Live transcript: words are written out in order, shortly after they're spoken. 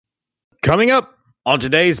Coming up on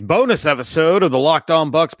today's bonus episode of the Locked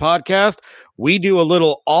On Bucs podcast, we do a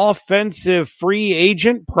little offensive free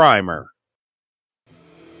agent primer.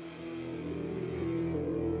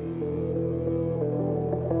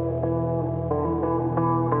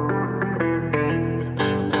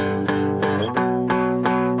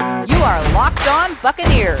 You are Locked On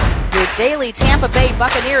Buccaneers, your daily Tampa Bay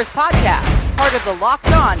Buccaneers podcast, part of the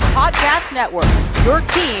Locked On Podcast Network, your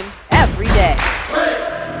team every day.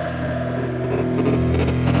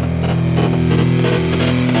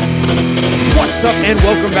 What's up, and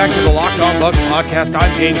welcome back to the Locked On Bucs podcast.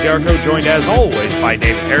 I'm James Yarko, joined as always by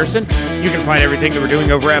David Harrison. You can find everything that we're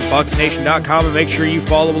doing over at BucsNation.com, and make sure you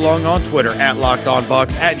follow along on Twitter at Locked On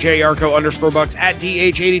Bucs, at JYarko_Bucs, at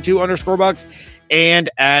DH82_Bucs, and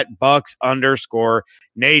at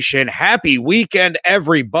Bucs_Nation. Happy weekend,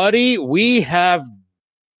 everybody. We have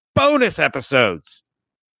bonus episodes.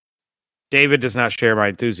 David does not share my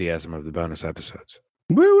enthusiasm of the bonus episodes.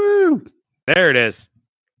 Woo-woo! There it is.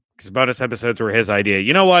 Because bonus episodes were his idea.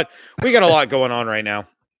 You know what? We got a lot going on right now.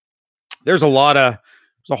 There's a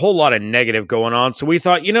whole lot of negative going on. So we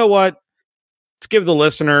thought, you know what? Let's give the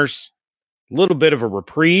listeners a little bit of a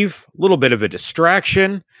reprieve, a little bit of a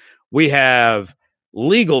distraction. We have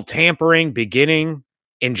legal tampering beginning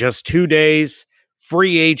in just 2 days.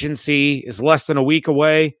 Free agency is less than a week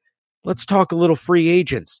away. Let's talk a little free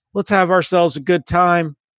agents. Let's have ourselves a good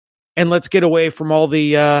time, and let's get away from all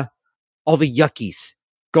the yuckies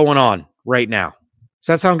going on right now. Does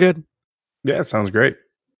that sound good? Yeah, it sounds great.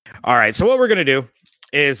 All right. So what we're going to do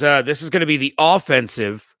is this is going to be the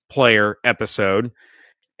offensive player episode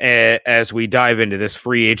as we dive into this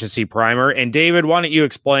free agency primer. And David, why don't you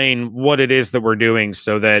explain what it is that we're doing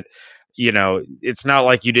so that, you know, it's not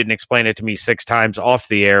like you didn't explain it to me 6 times off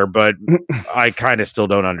the air, but I kind of still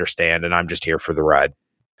don't understand, and I'm just here for the ride.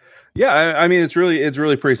 Yeah, I mean, it's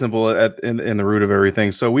really pretty simple in the root of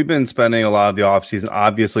everything. So we've been spending a lot of the offseason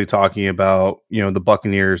obviously talking about, you know, the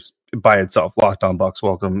Buccaneers by itself. Locked On Bucs,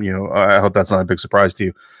 welcome. You know, I hope that's not a big surprise to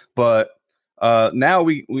you. But now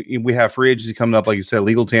we have free agency coming up, like you said,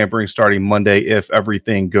 legal tampering starting Monday if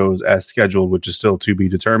everything goes as scheduled, which is still to be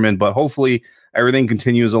determined. But hopefully everything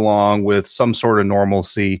continues along with some sort of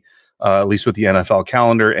normalcy, at least with the NFL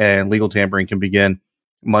calendar, and legal tampering can begin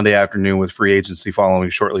Monday afternoon with free agency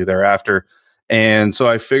following shortly thereafter. And so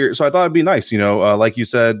I thought it'd be nice, you know, like you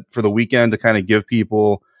said, for the weekend to kind of give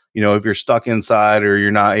people, you know, if you're stuck inside or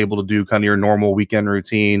you're not able to do kind of your normal weekend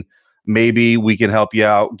routine, maybe we can help you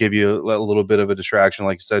out, give you a little bit of a distraction,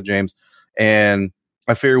 like you said, James. And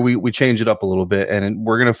I figure we change it up a little bit, and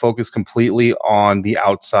we're going to focus completely on the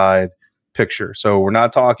outside picture. So we're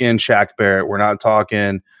not talking Shaq Barrett. We're not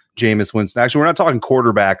talking Jameis Winston. Actually, we're not talking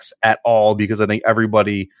quarterbacks at all, because I think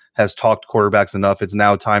everybody has talked quarterbacks enough. It's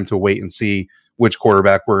now time to wait and see which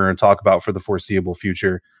quarterback we're going to talk about for the foreseeable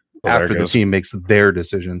future after the team makes their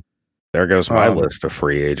decision. There goes my list of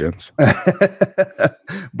free agents.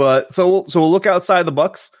 But so we'll look outside the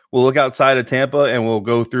Bucs. We'll look outside of Tampa, and we'll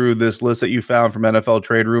go through this list that you found from NFL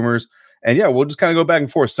trade rumors. And yeah, we'll just kind of go back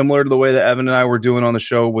and forth, similar to the way that Evan and I were doing on the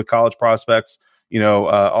show with college prospects. You know,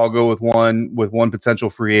 I'll go with one potential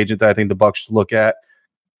free agent that I think the Bucs should look at,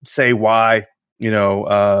 say why. You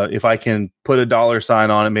know, if I can put a dollar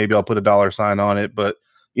sign on it, maybe I'll put a dollar sign on it. But,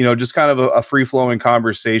 you know, just kind of a free-flowing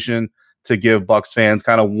conversation to give Bucs fans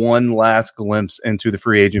kind of one last glimpse into the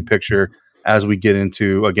free agent picture as we get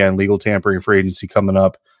into, again, legal tampering free agency coming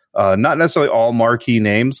up. Not necessarily all marquee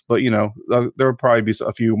names, but, you know, there will probably be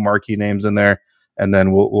a few marquee names in there, and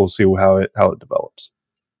then we'll see how it develops.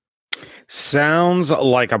 Sounds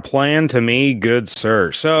like a plan to me, good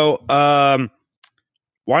sir. So, why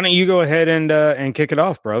don't you go ahead and kick it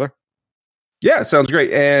off, brother? Yeah, sounds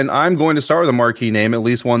great. And I'm going to start with a marquee name, at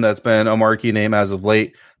least one that's been a marquee name as of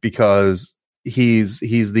late, because he's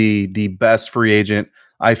the best free agent,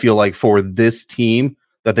 I feel like, for this team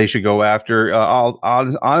that they should go after.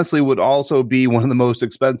 Honestly, would also be one of the most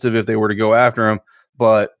expensive if they were to go after him.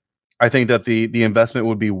 But I think that the investment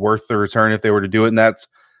would be worth the return if they were to do it. And that's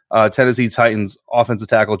Tennessee Titans offensive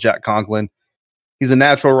tackle Jack Conklin. He's a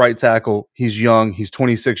natural right tackle. He's young. He's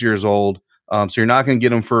 26 years old. So you're not going to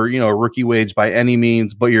get him for, you know, a rookie wage by any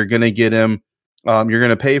means, but you're going to get him. You're going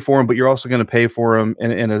to pay for him, but you're also going to pay for him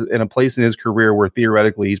in a place in his career where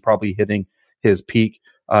theoretically he's probably hitting his peak.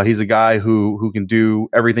 He's a guy who can do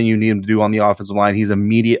everything you need him to do on the offensive line. He's an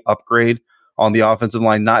immediate upgrade on the offensive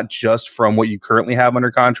line, not just from what you currently have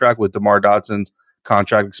under contract with DeMar Dotson's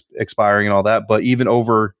contract expiring and all that, but even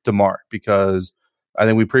over DeMar, because I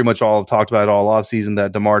think we pretty much all have talked about it all offseason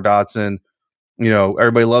that DeMar Dotson, you know,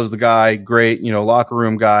 everybody loves the guy, great, you know, locker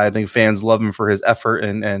room guy. I think fans love him for his effort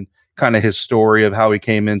and kind of his story of how he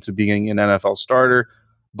came into being an NFL starter.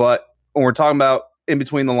 But when we're talking about in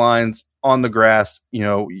between the lines on the grass,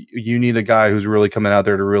 you need a guy who's really coming out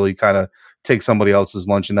there to really kind of take somebody else's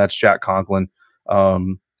lunch, and that's Jack Conklin.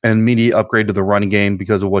 An immediate upgrade to the running game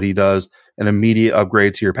because of what he does, an immediate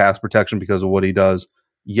upgrade to your pass protection because of what he does.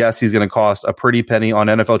 Yes, he's going to cost a pretty penny on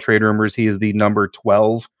NFL trade rumors. He is the number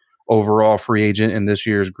 12 overall free agent in this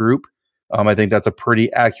year's group. I think that's a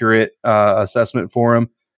pretty accurate assessment for him,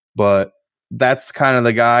 but that's kind of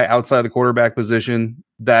the guy outside the quarterback position.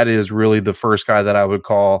 That is really the first guy that I would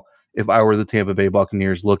call if I were the Tampa Bay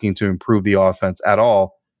Buccaneers looking to improve the offense at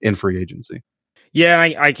all in free agency. Yeah,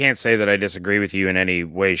 I can't say that I disagree with you in any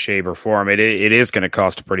way, shape, or form. It is going to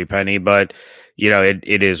cost a pretty penny, but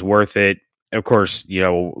it is worth it. Of course,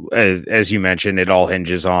 as you mentioned, it all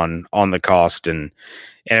hinges on the cost and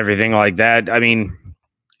everything like that. I mean,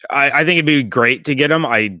 I think it'd be great to get them.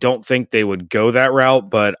 I don't think they would go that route,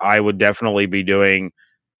 but I would definitely be doing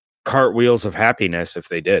cartwheels of happiness if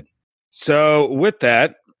they did. So with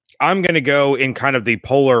that, I'm going to go in kind of the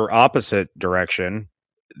polar opposite direction.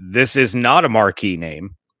 This is not a marquee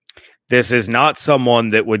name. This is not someone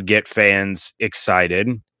that would get fans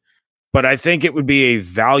excited, but I think it would be a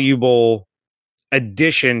valuable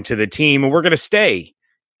addition to the team. And we're going to stay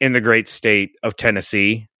in the great state of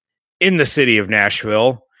Tennessee, in the city of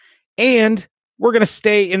Nashville, and we're going to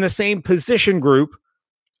stay in the same position group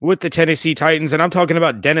with the Tennessee Titans. And I'm talking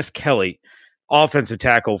about Dennis Kelly, offensive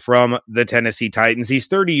tackle from the Tennessee Titans. He's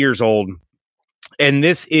 30 years old, and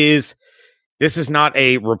this is not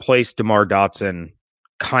a replace DeMar Dotson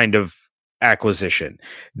kind of acquisition.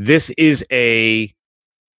 This is a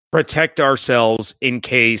protect ourselves in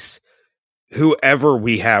case whoever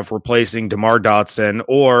we have replacing DeMar Dotson,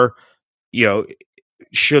 or,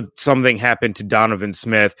 should something happen to Donovan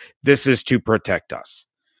Smith, this is to protect us.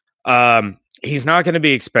 He's not going to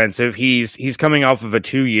be expensive. He's coming off of a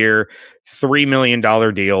 2-year, $3 million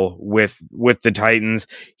deal with the Titans.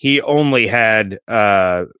 He only had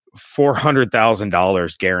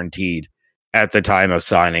 $400,000 guaranteed at the time of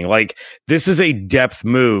signing. Like, this is a depth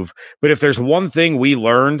move. But if there's one thing we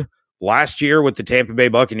learned last year with the Tampa Bay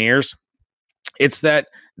Buccaneers, it's that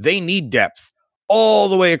they need depth all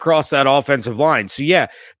the way across that offensive line. So yeah,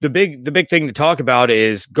 the big thing to talk about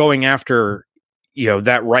is going after,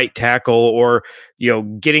 that right tackle, or,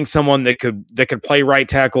 getting someone that could play right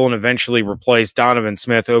tackle and eventually replace Donovan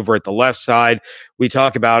Smith over at the left side. We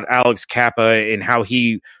talk about Alex Kappa and how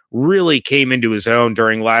he really came into his own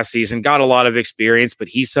during last season, got a lot of experience, but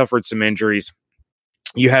he suffered some injuries.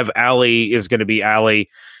 You have Ali is going to be Ali.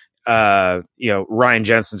 Ryan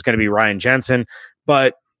Jensen's going to be Ryan Jensen,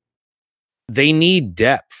 but they need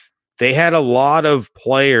depth. They had a lot of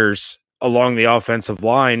players along the offensive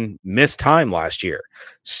line miss time last year.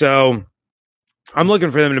 So I'm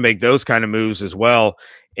looking for them to make those kind of moves as well.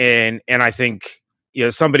 And I think,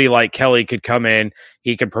 somebody like Kelly could come in.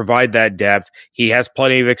 He could provide that depth. He has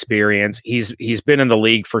plenty of experience. He's been in the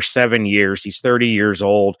league for 7 years. He's 30 years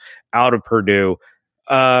old, out of Purdue.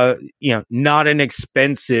 Not an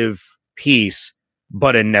expensive piece,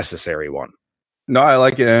 but a necessary one. No, I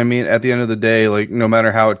like it. I mean, at the end of the day, like, no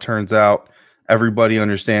matter how it turns out, everybody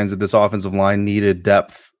understands that this offensive line needed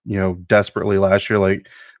depth, desperately last year. Like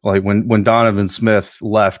when Donovan Smith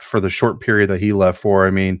left for the short period that he left for, I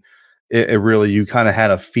mean, it really, you kind of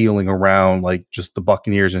had a feeling around, like, just the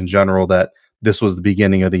Buccaneers in general, that this was the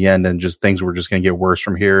beginning of the end, and just things were just going to get worse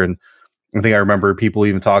from here. And I think I remember people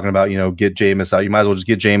even talking about, get Jameis out. You might as well just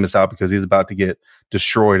get Jameis out because he's about to get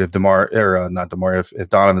destroyed if if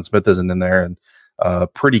Donovan Smith isn't in there. And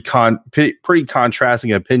pretty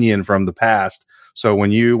contrasting opinion from the past. So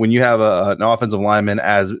when you have an offensive lineman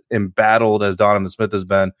as embattled as Donovan Smith has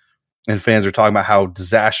been, and fans are talking about how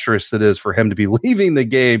disastrous it is for him to be leaving the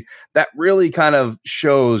game, that really kind of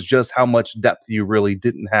shows just how much depth you really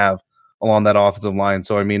didn't have along that offensive line.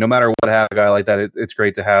 So, I mean, no matter what, have a guy like that, it's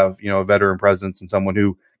great to have, a veteran presence and someone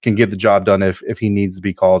who can get the job done if he needs to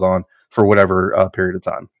be called on for whatever period of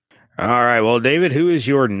time. All right. Well, David, who is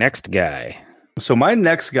your next guy? So my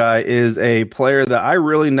next guy is a player that I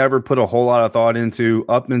really never put a whole lot of thought into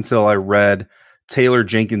up until I read Taylor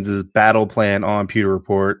Jenkins's battle plan on Pewter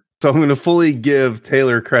Report. So I'm going to fully give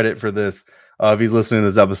Taylor credit for this if he's listening to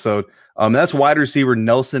this episode. That's wide receiver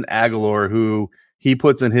Nelson Aguilar, who he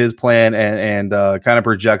puts in his plan and kind of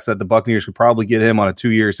projects that the Buccaneers could probably get him on a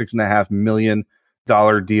 2-year, $6.5 million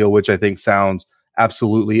deal, which I think sounds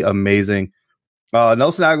absolutely amazing.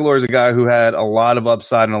 Nelson Aguilar is a guy who had a lot of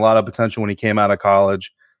upside and a lot of potential when he came out of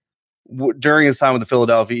college. During his time with the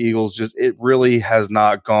Philadelphia Eagles, it really has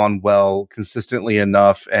not gone well consistently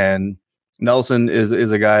enough. And Nelson is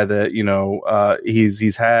a guy that,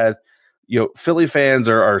 he's had Philly fans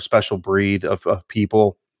are a special breed of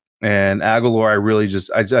people, and Aguilar,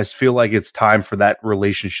 I just feel like it's time for that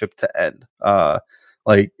relationship to end.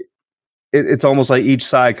 It's almost like each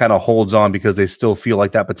side kind of holds on because they still feel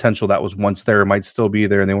like that potential that was once there might still be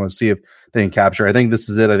there, and they want to see if they can capture. I think this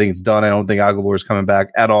is it. I think it's done. I don't think Aguilar is coming back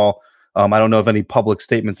at all. I don't know if any public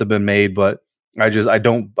statements have been made, but I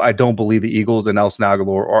don't believe the Eagles and Nelson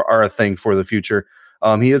Aguilar are a thing for the future.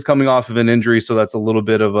 He is coming off of an injury, so that's a little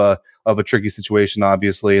bit of a tricky situation,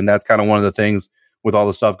 obviously, and that's kind of one of the things with all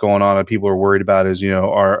the stuff going on that people are worried about is,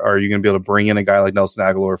 are you going to be able to bring in a guy like Nelson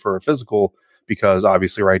Aguilar for a physical? Because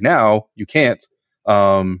obviously right now you can't.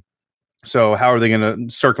 So how are they going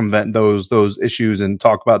to circumvent those issues and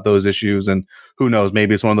talk about those issues? And who knows,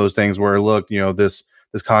 maybe it's one of those things where, look, this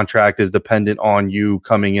contract is dependent on you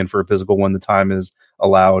coming in for a physical when the time is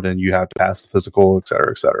allowed and you have to pass the physical, et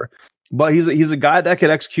cetera, et cetera. But he's a guy that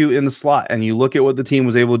could execute in the slot. And you look at what the team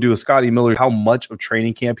was able to do with Scotty Miller, how much of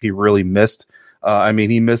training camp he really missed.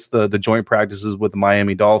 He missed the joint practices with the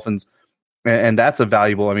Miami Dolphins. And that's a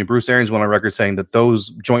valuable. Bruce Arians went on record saying that those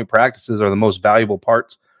joint practices are the most valuable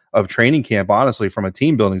parts of training camp, honestly, from a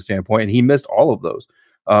team building standpoint. And he missed all of those.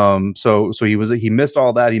 So he missed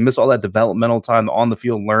all that. He missed all that developmental time on the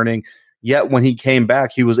field learning. Yet when he came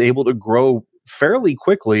back, he was able to grow fairly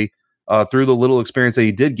quickly through the little experience that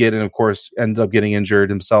he did get, and of course ended up getting injured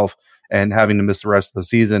himself and having to miss the rest of the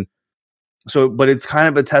season. So, but it's kind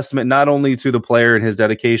of a testament not only to the player and his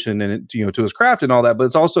dedication and to his craft and all that, but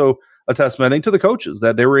it's also a testament, I think, to the coaches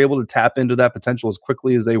that they were able to tap into that potential as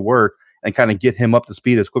quickly as they were and kind of get him up to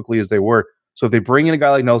speed as quickly as they were. So if they bring in a guy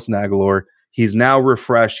like Nelson Aguilar, he's now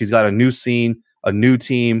refreshed. He's got a new scene, a new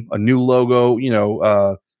team, a new logo.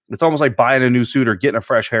 It's almost like buying a new suit or getting a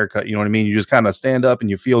fresh haircut. You know what I mean? You just kind of stand up and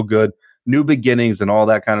you feel good, new beginnings and all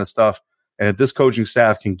that kind of stuff. And if this coaching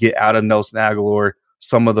staff can get out of Nelson Aguilar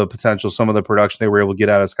some of the potential, some of the production they were able to get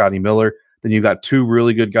out of Scotty Miller, then you got two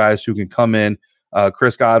really good guys who can come in.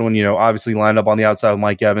 Chris Godwin, obviously lined up on the outside with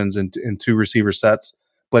Mike Evans in two receiver sets,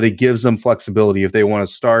 but it gives them flexibility if they want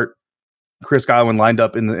to start Chris Godwin lined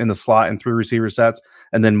up in the slot in three receiver sets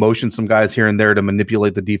and then motion some guys here and there to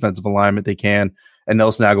manipulate the defensive alignment they can. And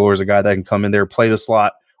Nelson Aguilar is a guy that can come in there, play the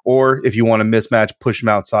slot, or if you want to mismatch, push him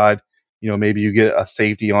outside. Maybe you get a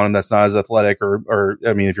safety on him that's not as athletic, or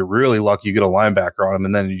if you're really lucky, you get a linebacker on him,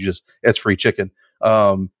 and then it's free chicken.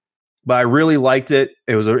 But I really liked it.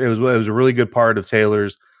 It was a really good part of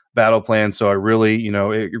Taylor's battle plan. So I really,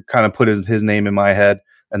 it kind of put his name in my head.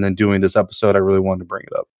 And then doing this episode, I really wanted to bring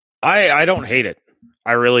it up. I don't hate it.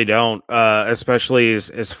 I really don't, especially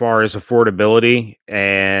as far as affordability.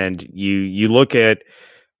 And you look at,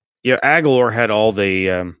 Aguilar had all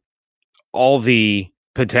the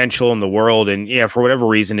potential in the world, and for whatever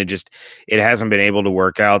reason, it hasn't been able to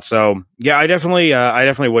work out. So I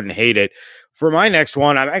definitely wouldn't hate it. For my next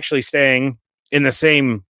one, I'm actually staying in the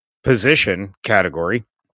same position category.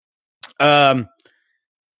 And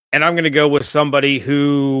I'm going to go with somebody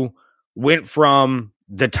who went from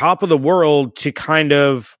the top of the world to kind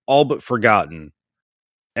of all but forgotten.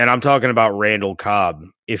 And I'm talking about Randall Cobb.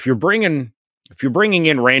 If you're bringing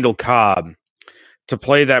in Randall Cobb to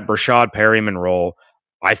play that Brashad Perryman role,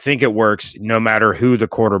 I think it works no matter who the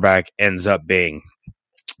quarterback ends up being.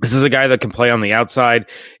 This is a guy that can play on the outside.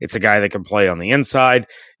 It's a guy that can play on the inside.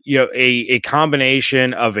 A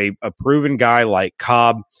combination of a proven guy like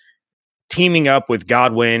Cobb teaming up with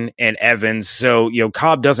Godwin and Evans. So,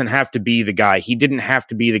 Cobb doesn't have to be the guy. He didn't have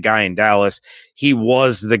to be the guy in Dallas. He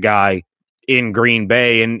was the guy in Green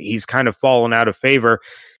Bay, and he's kind of fallen out of favor.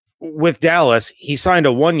 With Dallas, he signed a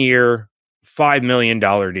 1-year, $5 million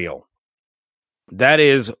deal. That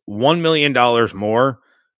is $1 million more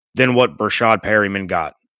than what Brashad Perryman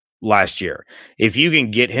got last year. If you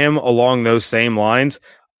can get him along those same lines,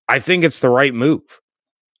 I think it's the right move.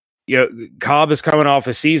 Cobb is coming off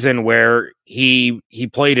a season where he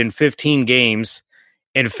played in 15 games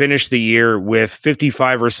and finished the year with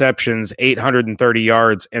 55 receptions, 830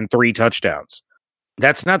 yards, and 3 touchdowns.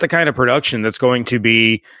 That's not the kind of production that's going to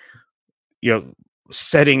be,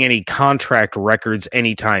 setting any contract records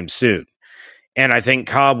anytime soon. And I think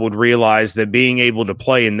Cobb would realize that being able to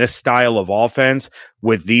play in this style of offense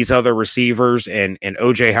with these other receivers and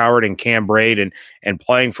O.J. Howard and Cam Braid and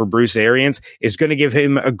playing for Bruce Arians is going to give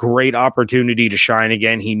him a great opportunity to shine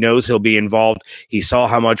again. He knows he'll be involved. He saw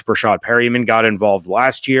how much Brashad Perryman got involved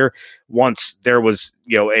last year. Once there was,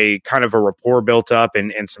 a kind of a rapport built up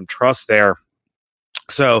and some trust there.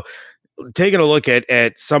 So taking a look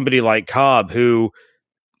at somebody like Cobb, who,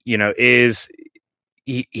 he's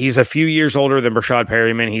a few years older than Brashad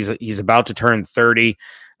Perryman. He's about to turn 30.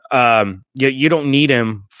 You don't need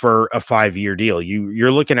him for a 5-year deal.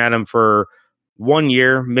 You're looking at him for 1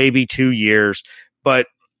 year, maybe 2 years, but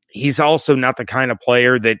he's also not the kind of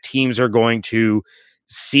player that teams are going to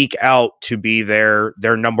seek out to be their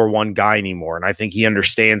number one guy anymore. And I think he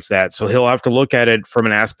understands that. So he'll have to look at it from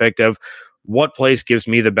an aspect of what place gives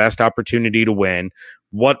me the best opportunity to win,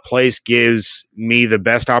 what place gives me the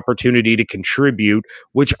best opportunity to contribute,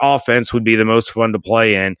 which offense would be the most fun to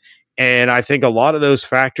play in. And I think a lot of those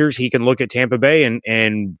factors, he can look at Tampa Bay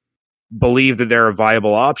and believe that they're a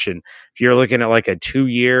viable option. If you're looking at like a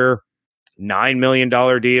 2-year, $9 million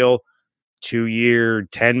deal, 2-year,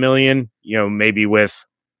 $10 million, maybe with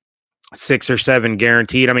 6 or 7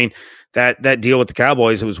 guaranteed. I mean, that deal with the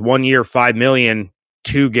Cowboys, it was 1 year, $5 million,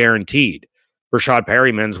 2 guaranteed. Rashad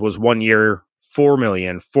Perryman's was 1 year, $4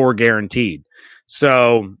 million, 4 guaranteed.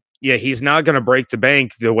 So yeah, he's not going to break the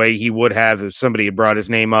bank the way he would have if somebody had brought his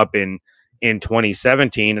name up in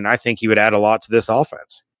 2017. And I think he would add a lot to this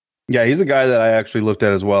offense. Yeah, he's a guy that I actually looked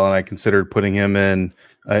at as well, and I considered putting him in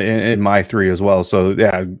my 3 as well. So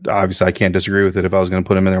yeah, obviously I can't disagree with it if I was going to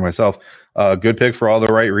put him in there myself. Good pick for all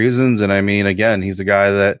the right reasons. And I mean, again, he's a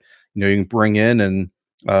guy that you can bring in and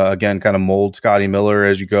again kind of mold Scotty Miller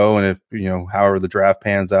as you go, and if however the draft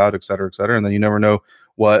pans out, et cetera, and then you never know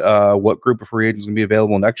what group of free agents going to be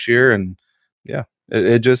available next year. And yeah,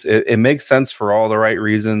 it makes sense for all the right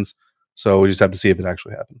reasons. So we just have to see if it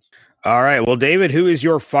actually happens. All right. Well, David, who is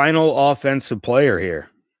your final offensive player here?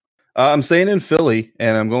 I'm staying in Philly,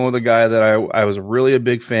 and I'm going with a guy that I was really a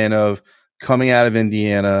big fan of coming out of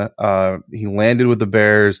Indiana. He landed with the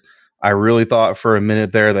Bears. I really thought for a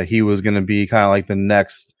minute there that he was going to be kind of like the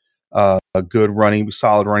next a good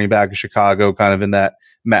solid running back in Chicago, kind of in that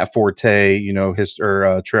Matt Forte,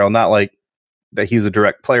 trail. Not like that he's a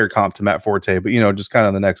direct player comp to Matt Forte, but just kind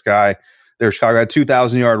of the next guy. There, Chicago had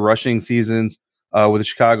 2,000-yard rushing seasons with the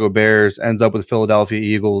Chicago Bears. Ends up with the Philadelphia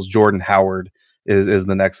Eagles. Jordan Howard is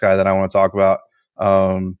the next guy that I want to talk about.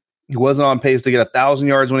 He wasn't on pace to get 1,000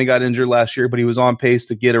 yards when he got injured last year, but he was on pace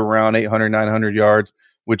to get around 800, 900 yards,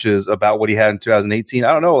 which is about what he had in 2018.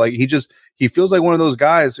 I don't know. Like he feels like one of those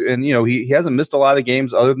guys, and he hasn't missed a lot of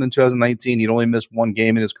games other than 2019. He'd only missed 1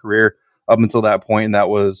 game in his career up until that point, and that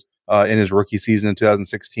was in his rookie season in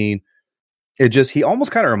 2016. He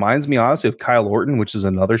almost kind of reminds me, honestly, of Kyle Orton, which is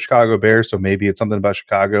another Chicago Bear. So maybe it's something about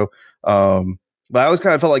Chicago. But I always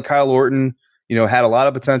kind of felt like Kyle Orton, had a lot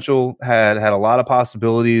of potential, had a lot of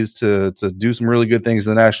possibilities to do some really good things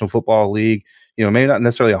in the National Football League. Maybe not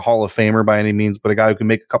necessarily a Hall of Famer by any means, but a guy who can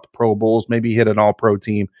make a couple Pro Bowls, maybe hit an All-Pro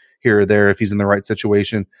team here or there if he's in the right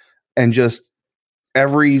situation. And just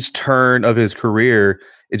every turn of his career,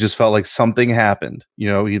 it just felt like something happened.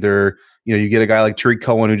 Either you get a guy like Tariq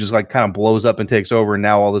Cohen who just like kind of blows up and takes over, and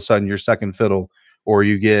now all of a sudden you're second fiddle, or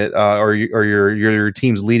you get or your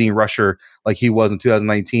team's leading rusher like he was in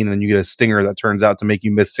 2019, and then you get a stinger that turns out to make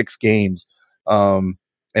you miss 6 games.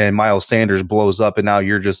 And Miles Sanders blows up, and now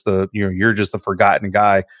you're just the forgotten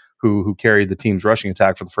guy who carried the team's rushing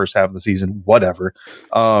attack for the first half of the season. Whatever.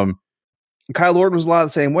 Kyle Orton was a lot the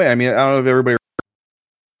same way. I mean, I don't know if everybody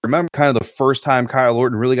remember kind of the first time Kyle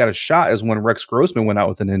Orton really got a shot is when Rex Grossman went out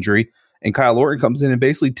with an injury, and Kyle Orton comes in and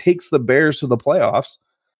basically takes the Bears to the playoffs.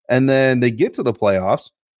 And then they get to the playoffs,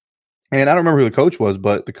 and I don't remember who the coach was,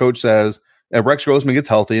 but the coach says, Rex Grossman gets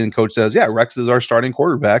healthy, and the coach says, yeah, Rex is our starting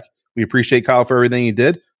quarterback. We appreciate Kyle for everything he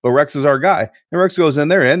did, but Rex is our guy. And Rex goes in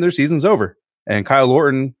there, and their season's over. And Kyle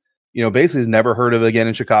Orton, basically is never heard of again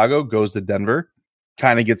in Chicago, goes to Denver,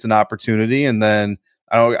 kind of gets an opportunity, and then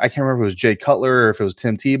I can't remember if it was Jay Cutler or if it was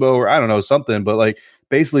Tim Tebow or I don't know, something, but like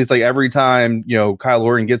basically it's like every time, Kyle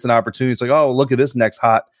Orton gets an opportunity, it's like, oh, look at this next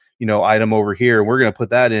hot, item over here. We're going to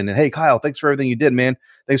put that in. And hey, Kyle, thanks for everything you did, man.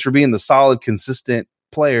 Thanks for being the solid, consistent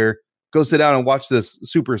player. Go sit down and watch this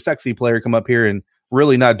super sexy player come up here and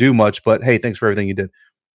really not do much, but hey, thanks for everything you did.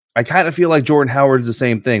 I kind of feel like Jordan Howard's the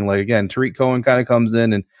same thing. Like, again, Tariq Cohen kind of comes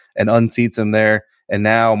in and unseats him there. And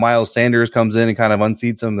now Miles Sanders comes in and kind of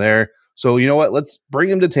unseats him there. So you know what? Let's bring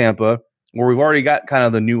him to Tampa, where we've already got kind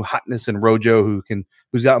of the new hotness in Rojo,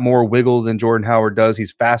 who's got more wiggle than Jordan Howard does.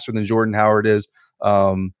 He's faster than Jordan Howard is.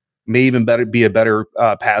 May even be a better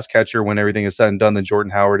pass catcher when everything is said and done than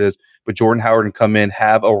Jordan Howard is. But Jordan Howard can come in,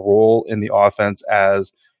 have a role in the offense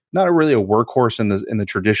as not really a workhorse in the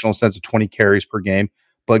traditional sense of 20 carries per game,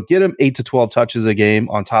 but get him 8 to 12 touches a game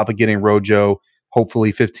on top of getting Rojo,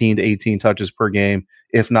 hopefully 15 to 18 touches per game,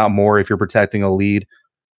 if not more, if you're protecting a lead.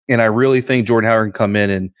 And I really think Jordan Howard can come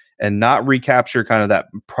in and not recapture kind of that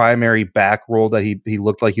primary back role that he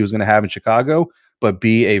looked like he was going to have in Chicago, but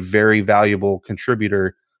be a very valuable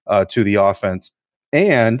contributor to the offense.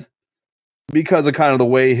 And because of kind of the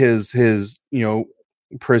way his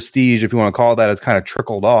prestige, if you want to call it that, has kind of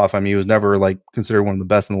trickled off. I mean, he was never like considered one of the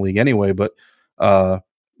best in the league anyway, but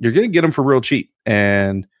you're going to get him for real cheap.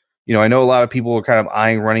 And, I know a lot of people are kind of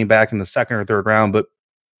eyeing running back in the second or third round, but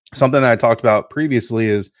something that I talked about previously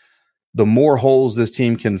is the more holes this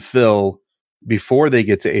team can fill before they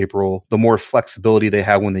get to April, the more flexibility they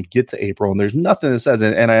have when they get to April. And there's nothing that says,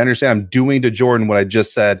 and I understand I'm doing to Jordan what I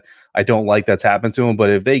just said. I don't like that's happened to him, but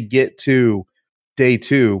if they get to day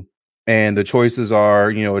 2 and the choices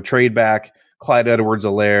are, a trade back, Clyde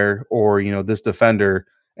Edwards-Helaire, or, this defender,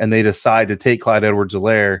 and they decide to take Clyde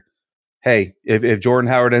Edwards-Helaire, hey, if Jordan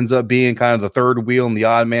Howard ends up being kind of the third wheel and the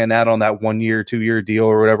odd man out on that 1 year, 2 year deal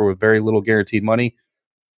or whatever with very little guaranteed money,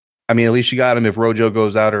 I mean, at least you got him if Rojo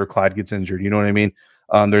goes out or Clyde gets injured. You know what I mean?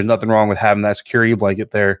 There's nothing wrong with having that security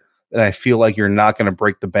blanket there. And I feel like you're not going to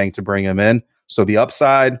break the bank to bring him in. So the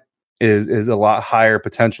upside is a lot higher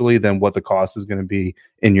potentially than what the cost is going to be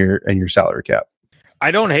in your salary cap.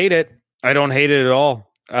 I don't hate it. I don't hate it at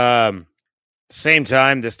all. Same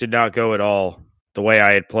time, this did not go at all the way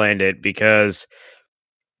I had planned it, because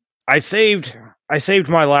I saved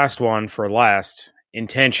my last one for last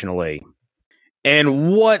intentionally.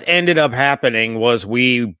 And what ended up happening was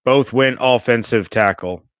we both went offensive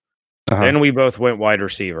tackle. Then we both went wide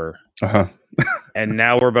receiver. And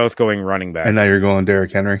now we're both going running back. And now you're going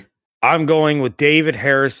Derrick Henry. I'm going with David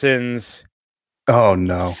Harrison's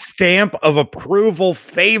stamp of approval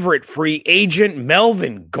favorite free agent,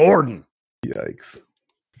 Melvin Gordon. Yikes.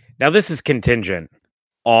 Now, this is contingent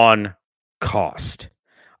on cost.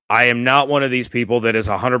 I am not one of these people that is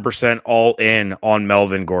 100% all in on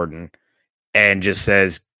Melvin Gordon and just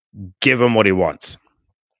says, give him what he wants.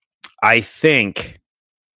 I think,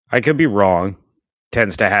 I could be wrong,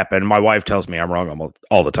 tends to happen. My wife tells me I'm wrong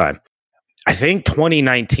all the time. I think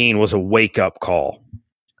 2019 was a wake-up call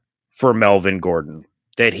for Melvin Gordon,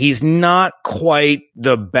 that he's not quite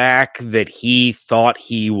the back that he thought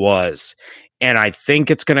he was. And I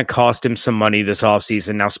think it's going to cost him some money this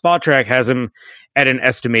offseason. Now, SpotTrack has him at an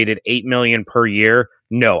estimated $8 million per year.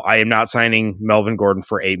 No, I am not signing Melvin Gordon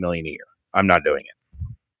for $8 million a year. I'm not doing it.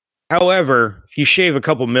 However, if you shave a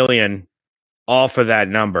couple million off of that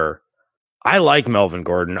number, I like Melvin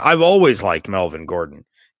Gordon. I've always liked Melvin Gordon.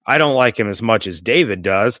 I don't like him as much as David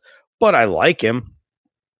does, but I like him.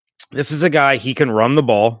 This is a guy, he can run the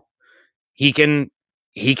ball. He can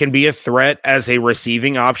be a threat as a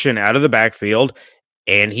receiving option out of the backfield,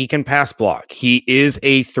 and he can pass block. He is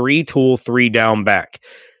a 3-tool, 3-down back.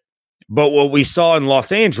 But what we saw in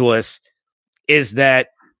Los Angeles is that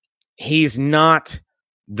he's not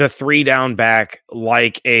the 3-down back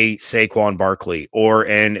like a Saquon Barkley or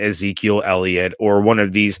an Ezekiel Elliott or one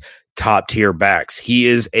of these top-tier backs. He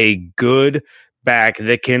is a good back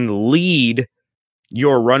that can lead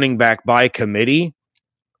your running back by committee,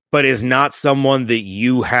 but is not someone that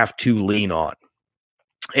you have to lean on.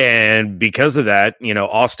 And because of that,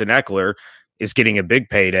 Austin Eckler is getting a big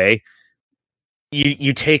payday.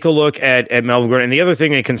 You take a look at Melvin Gordon. And the other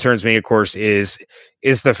thing that concerns me, of course, is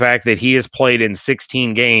the fact that he has played in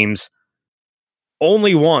 16 games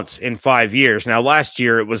only once in 5 years. Now, last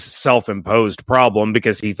year it was a self-imposed problem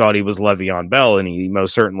because he thought he was Le'Veon Bell, and he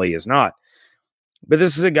most certainly is not. But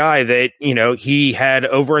this is a guy that, he had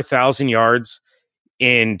over 1,000 yards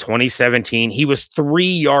in 2017. He was 3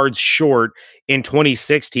 yards short in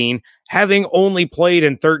 2016, having only played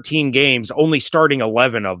in 13 games, only starting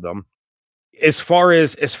 11 of them. As far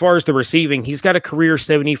as the receiving, he's got a career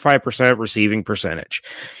 75% receiving percentage.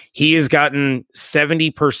 He has gotten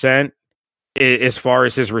 70% as far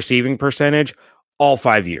as his receiving percentage all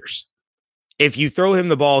 5 years. If you throw him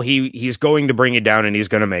the ball, he's going to bring it down and he's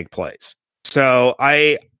going to make plays. So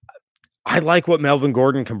I like what Melvin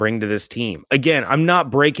Gordon can bring to this team. Again, I'm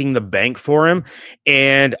not breaking the bank for him.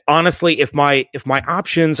 And honestly, if my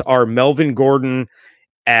options are Melvin Gordon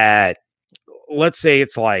at, let's say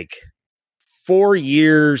it's like 4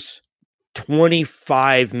 years,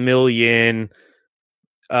 $25 million,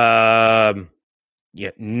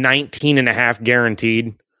 19.5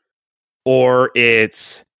 guaranteed, or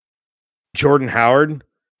it's Jordan Howard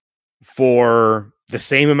for the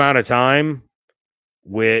same amount of time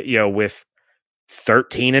with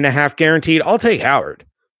 13.5 guaranteed, I'll take Howard.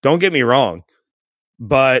 Don't get me wrong.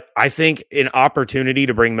 But I think an opportunity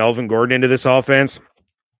to bring Melvin Gordon into this offense,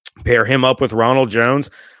 pair him up with Ronald Jones,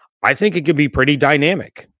 I think it could be pretty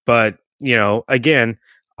dynamic. But, again,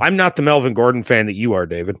 I'm not the Melvin Gordon fan that you are,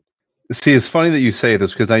 David. See, it's funny that you say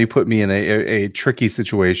this because now you put me in a tricky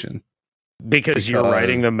situation. Because you're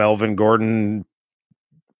writing the Melvin Gordon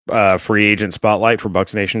free agent spotlight for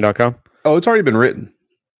BucsNation.com? Oh, it's already been written.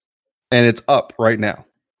 And it's up right now.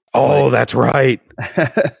 Oh, that's right.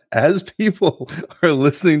 As people are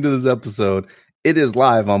listening to this episode, it is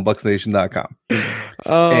live on bucksnation.com.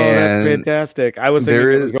 Oh, that's fantastic. I was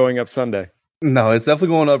thinking it was going up Sunday. No, it's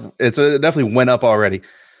definitely going up. It definitely went up already.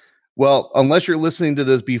 Well, unless you're listening to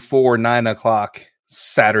this before 9 o'clock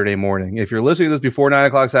Saturday morning. If you're listening to this before 9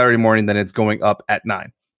 o'clock Saturday morning, then it's going up at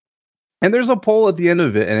 9. And there's a poll at the end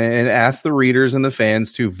of it, and it asks the readers and the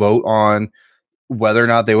fans to vote on whether or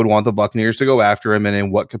not they would want the Buccaneers to go after him and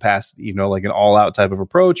in what capacity, like an all-out type of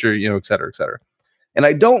approach or, et cetera, et cetera. And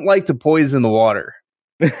I don't like to poison the water.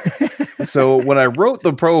 So when I wrote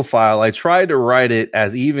the profile, I tried to write it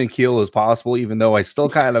as even keel as possible, even though I still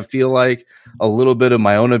kind of feel like a little bit of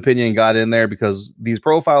my own opinion got in there, because these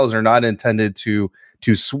profiles are not intended to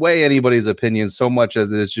sway anybody's opinion so much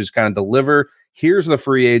as it is just kind of deliver. Here's the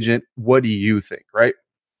free agent. What do you think? Right?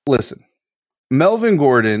 Listen, Melvin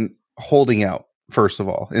Gordon holding out, first of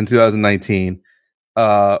all, in 2019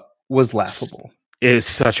 was laughable. It is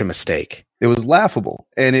such a mistake. It was laughable,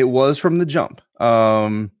 and it was from the jump.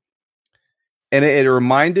 And it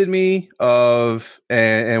reminded me of,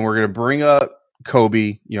 and we're going to bring up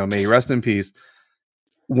Kobe, may he rest in peace,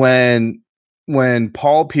 when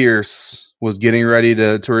Paul Pierce was getting ready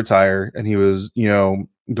to retire, and he was,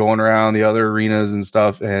 going around the other arenas and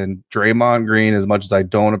stuff, and Draymond Green, as much as I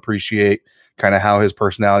don't appreciate kind of how his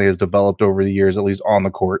personality has developed over the years, at least on the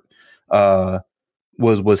court,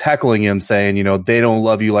 was heckling him, saying, they don't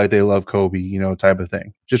love you like they love Kobe, type of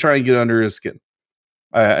thing. Just trying to get under his skin.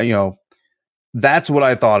 That's what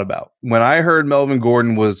I thought about. When I heard Melvin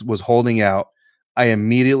Gordon was holding out, I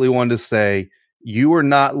immediately wanted to say, you are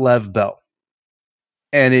not Lev Bell.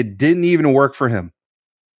 And it didn't even work for him.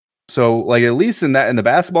 So, at least in the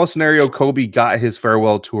basketball scenario, Kobe got his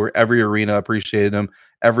farewell tour. Every arena appreciated him.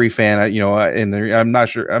 Every fan, I'm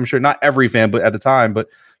sure not every fan, but at the time, but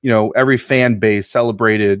every fan base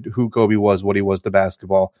celebrated who Kobe was, what he was to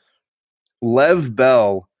basketball. Lev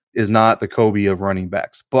Bell is not the Kobe of running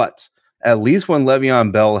backs, but at least when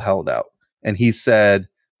Le'Veon Bell held out and he said,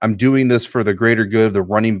 I'm doing this for the greater good of the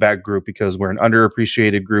running back group because we're an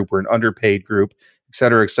underappreciated group, we're an underpaid group, et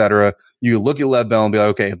cetera, et cetera. You look at Lev Bell and be like,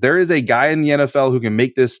 okay, if there is a guy in the NFL who can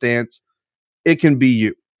make this stance, it can be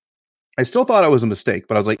you. I still thought it was a mistake,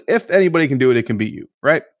 but I was like, if anybody can do it, it can be you,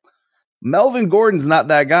 right? Melvin Gordon's not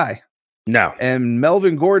that guy. No. And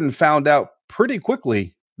Melvin Gordon found out pretty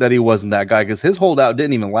quickly that he wasn't that guy because his holdout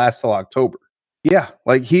didn't even last till October. Yeah,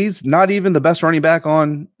 he's not even the best running back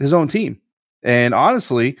on his own team. And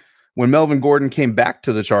honestly, when Melvin Gordon came back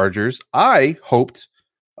to the Chargers, I hoped,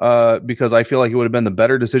 because I feel like it would have been the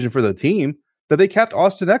better decision for the team, that they kept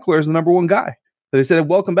Austin Eckler as the number one guy. They said,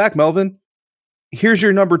 welcome back, Melvin. Here's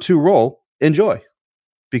your number 2 role. Enjoy.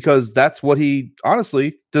 Because that's what he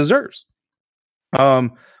honestly deserves.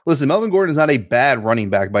 Listen, Melvin Gordon is not a bad running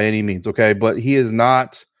back by any means, okay? But he's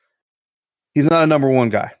not a number one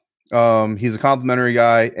guy. He's a complimentary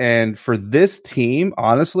guy. And for this team,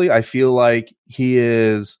 honestly, I feel like he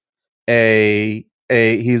is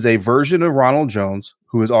he's a version of Ronald Jones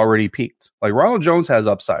who has already peaked. Ronald Jones has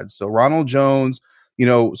upside. So Ronald Jones,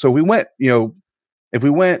 so if we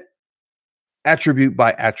went attribute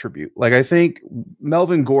by attribute, I think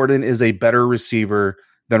Melvin Gordon is a better receiver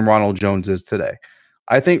than Ronald Jones is today.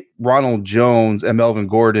 I think Ronald Jones and Melvin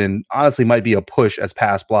Gordon honestly might be a push as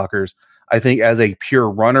pass blockers. I think as a pure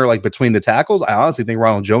runner, between the tackles, I honestly think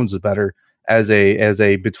Ronald Jones is better as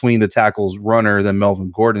a between the tackles runner than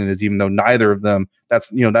Melvin Gordon is, even though neither of them,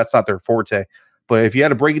 that's not their forte. But if you had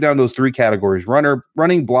to break it down those 3 categories,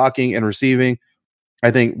 running, blocking, and receiving,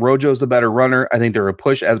 I think Rojo's the better runner. I think they're a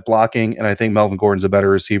push as blocking, and I think Melvin Gordon's a better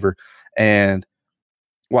receiver. And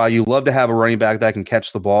while you love to have a running back that can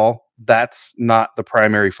catch the ball, that's not the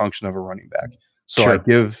primary function of a running back. So sure.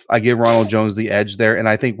 I give Ronald Jones the edge there, and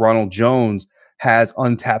I think Ronald Jones has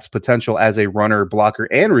untapped potential as a runner, blocker,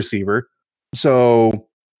 and receiver. So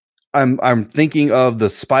I'm thinking of the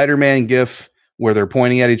Spider-Man gif where they're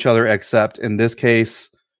pointing at each other, except in this case,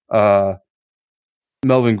 Melvin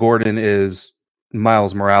Gordon is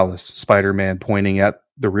Miles Morales, Spider-Man, pointing at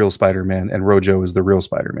the real Spider-Man, and Rojo is the real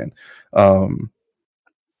Spider-Man.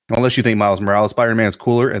 Unless you think Miles Morales Spider-Man is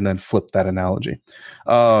cooler, and then flip that analogy.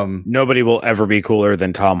 Nobody will ever be cooler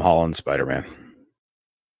than Tom Holland Spider-Man.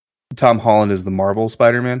 Tom Holland is the Marvel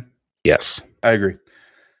Spider-Man? Yes. I agree.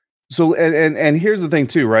 So, and here's the thing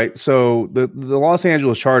too, right? So the Los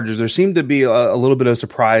Angeles Chargers, there seemed to be a little bit of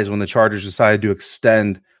surprise when the Chargers decided to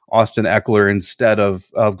extend Austin Eckler instead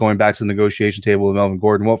of going back to the negotiation table with Melvin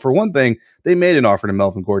Gordon. Well, for one thing, they made an offer to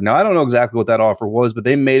Melvin Gordon. Now, I don't know exactly what that offer was, but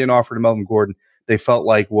they made an offer to Melvin Gordon they felt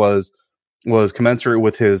like was commensurate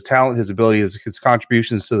with his talent, his ability, his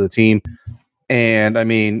contributions to the team. And I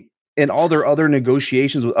mean, in all their other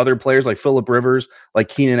negotiations with other players like Phillip Rivers, like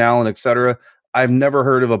Keenan Allen, etc., I've never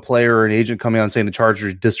heard of a player or an agent coming out and saying the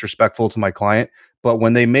Chargers are disrespectful to my client. But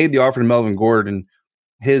when they made the offer to Melvin Gordon,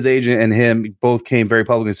 his agent and him both came very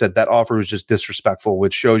publicly and said that offer was just disrespectful,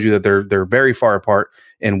 which shows you that they're very far apart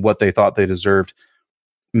in what they thought they deserved.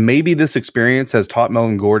 Maybe this experience has taught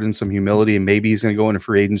Melvin Gordon some humility, and maybe he's going to go into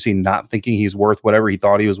free agency not thinking he's worth whatever he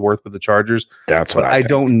thought he was worth with the Chargers. That's what I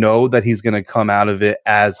don't know that he's going to come out of it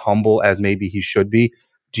as humble as maybe he should be.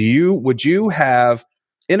 Would you have,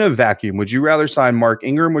 in a vacuum, would you rather sign Mark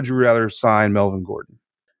Ingram? Would you rather sign Melvin Gordon?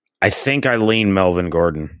 I think I lean Melvin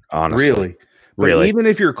Gordon, honestly. Really? But even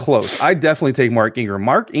if you're close, I definitely take Mark Ingram.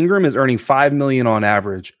 Mark Ingram is earning $5 million on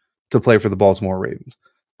average to play for the Baltimore Ravens.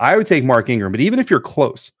 I would take Mark Ingram, but even if you're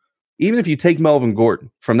close, even if you take Melvin Gordon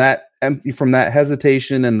from that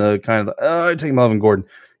hesitation and the kind of I take Melvin Gordon,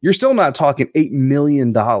 you're still not talking $8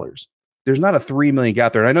 million. There's not a $3 million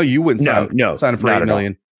gap there. And I know you wouldn't sign him for $8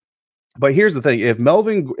 million. But here's the thing: if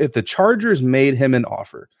the Chargers made him an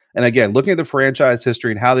offer, and again, looking at the franchise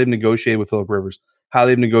history and how they've negotiated with Phillip Rivers, how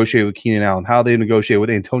they've negotiated with Keenan Allen, how they've negotiated with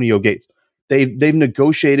Antonio Gates, they've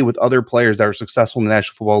negotiated with other players that were successful in the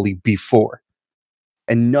National Football League before.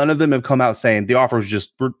 And none of them have come out saying the offer was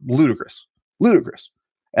just ludicrous.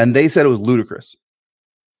 And they said it was ludicrous.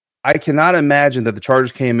 I cannot imagine that the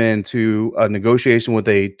Chargers came into a negotiation with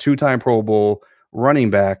a 2-time Pro Bowl running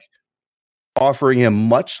back offering him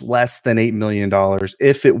much less than $8 million,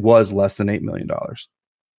 if it was less than $8 million.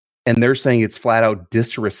 And they're saying it's flat out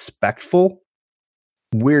disrespectful.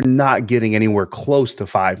 We're not getting anywhere close to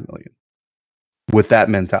 $5 million with that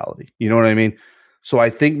mentality. You know what I mean? So I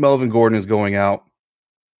think Melvin Gordon is going out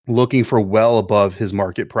looking for well above his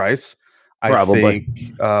market price. I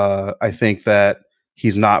think that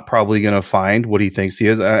he's not probably going to find what he thinks he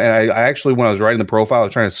is. And I actually, when I was writing the profile, I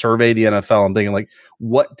was trying to survey the NFL. I'm thinking, like,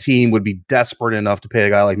 what team would be desperate enough to pay a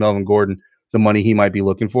guy like Melvin Gordon the money he might be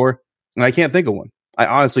looking for? And I can't think of one. I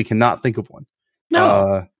honestly cannot think of one.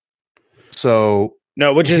 No.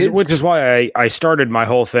 Which is why I started my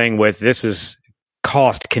whole thing with this is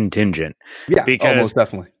cost contingent. Yeah, because most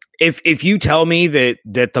definitely. If you tell me that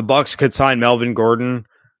the Bucs could sign Melvin Gordon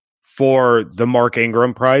for the Mark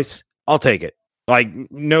Ingram price, I'll take it. Like,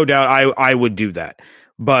 no doubt, I would do that.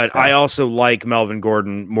 But I also like Melvin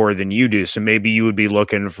Gordon more than you do. So maybe you would be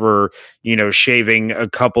looking for, shaving a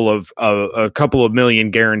couple of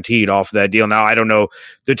million guaranteed off of that deal. Now, I don't know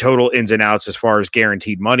the total ins and outs as far as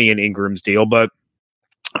guaranteed money in Ingram's deal, but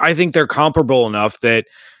I think they're comparable enough that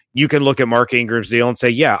you can look at Mark Ingram's deal and say,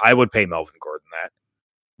 yeah, I would pay Melvin Gordon that.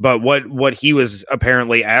 But what he was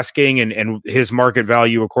apparently asking and his market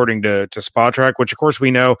value, according to SpotTrack, which of course we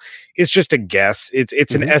know is just a guess.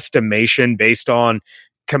 It's an estimation based on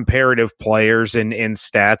comparative players and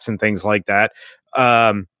stats and things like that.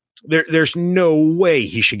 There's no way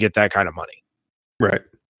he should get that kind of money. Right.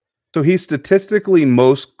 So he statistically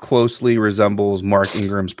most closely resembles Mark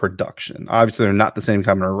Ingram's production. Obviously, they're not the same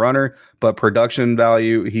kind of runner, but production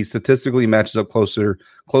value, he statistically matches up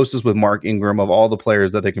closest with Mark Ingram of all the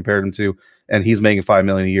players that they compared him to, and he's making $5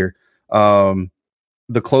 million a year.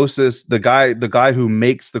 The guy who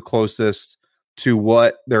makes the closest to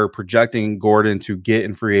what they're projecting Gordon to get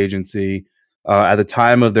in free agency at the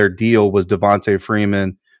time of their deal was Devontae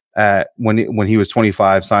Freeman when he was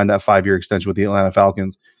 25, signed that 5-year extension with the Atlanta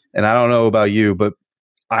Falcons. And I don't know about you, but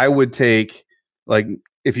I would take, like,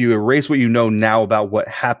 if you erase what you know now about what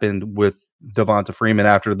happened with Devonta Freeman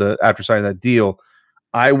after signing that deal,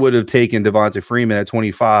 I would have taken Devonta Freeman at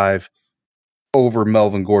 25 over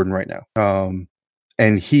Melvin Gordon right now.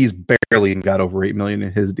 And he's barely got over $8 million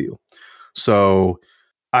in his deal. So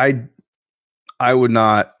I would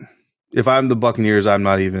not, if I'm the Buccaneers, I'm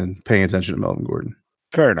not even paying attention to Melvin Gordon.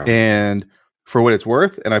 Fair enough. And for what it's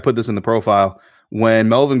worth, and I put this in the profile, when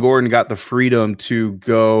Melvin Gordon got the freedom to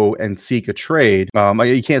go and seek a trade,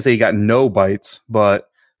 you can't say he got no bites, but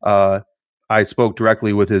I spoke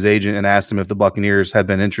directly with his agent and asked him if the Buccaneers had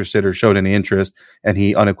been interested or showed any interest, and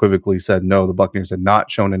he unequivocally said no, the Buccaneers had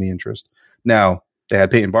not shown any interest. Now, they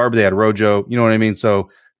had Peyton Barber, they had Rojo, you know what I mean? So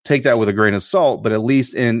take that with a grain of salt, but at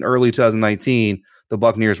least in early 2019, the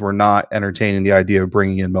Buccaneers were not entertaining the idea of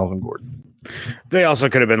bringing in Melvin Gordon. They also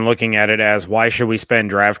could have been looking at it as, why should we spend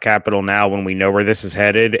draft capital now when we know where this is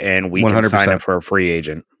headed and we 100%. Can sign up for a free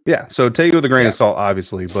agent? Yeah, so take it with a grain of salt,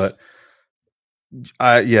 obviously, but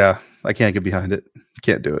I can't get behind it.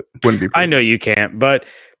 Can't do it. Wouldn't be. I know you can't, but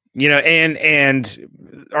and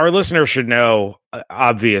our listeners should know,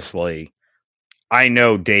 obviously, I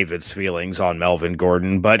know David's feelings on Melvin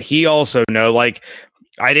Gordon, but he also know, like,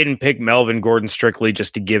 I didn't pick Melvin Gordon strictly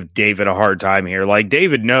just to give David a hard time here. Like,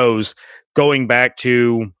 David knows going back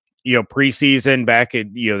to, preseason back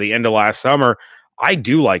at, the end of last summer, I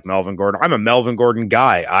do like Melvin Gordon. I'm a Melvin Gordon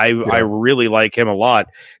guy. I really like him a lot.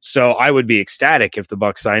 So I would be ecstatic if the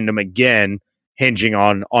Bucs signed him again, hinging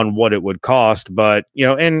on what it would cost. But,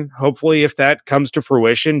 and hopefully if that comes to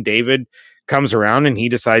fruition, David comes around and he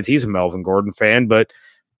decides he's a Melvin Gordon fan. But,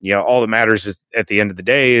 all that matters is at the end of the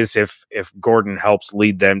day is if Gordon helps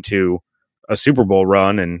lead them to a Super Bowl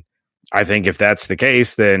run. And I think if that's the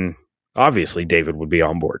case, then obviously David would be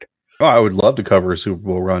on board. Oh, I would love to cover a Super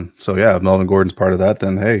Bowl run. So yeah, if Melvin Gordon's part of that,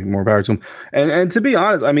 then hey, more power to him. And to be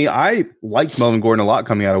honest, I mean, I liked Melvin Gordon a lot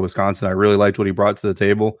coming out of Wisconsin. I really liked what he brought to the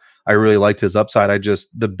table. I really liked his upside.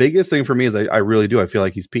 The biggest thing for me is I really do. I feel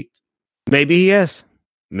like he's peaked. Maybe he has.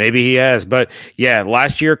 But yeah,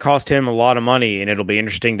 last year cost him a lot of money, and it'll be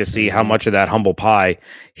interesting to see how much of that humble pie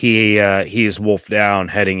he's wolfed down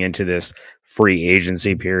heading into this free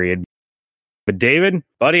agency period. But David,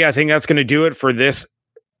 buddy, I think that's going to do it for this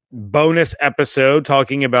bonus episode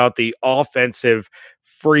talking about the offensive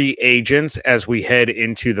free agents as we head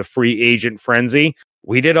into the free agent frenzy.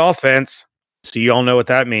 We did offense, so you all know what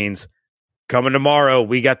that means. Coming tomorrow,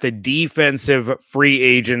 we got the defensive free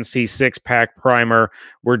agency 6-pack primer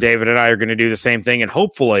where David and I are going to do the same thing, and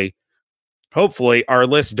hopefully our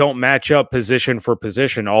lists don't match up position for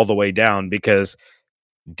position all the way down, because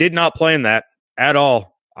did not plan that at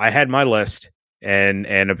all. I had my list, and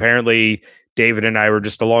apparently David and I were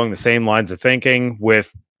just along the same lines of thinking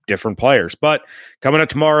with different players. But coming up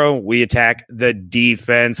tomorrow, we attack the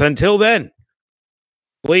defense. Until then,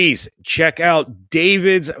 please check out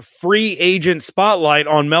David's free agent spotlight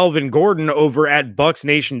on Melvin Gordon over at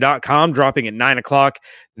BucsNation.com, dropping at 9 o'clock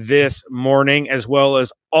this morning, as well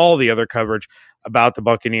as all the other coverage about the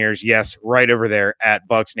Buccaneers. Yes, right over there at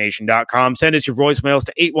BucsNation.com. Send us your voicemails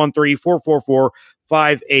to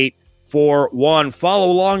 813-444-5841.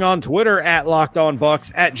 Follow along on Twitter at Locked On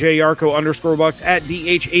Bucs, at JYarko_Bucs, at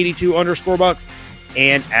DH82_Bucs,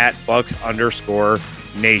 and at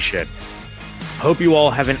Bucs_Nation. Hope you all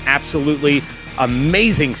have an absolutely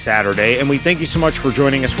amazing Saturday, and we thank you so much for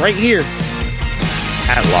joining us right here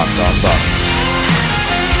at Locked On Bucs.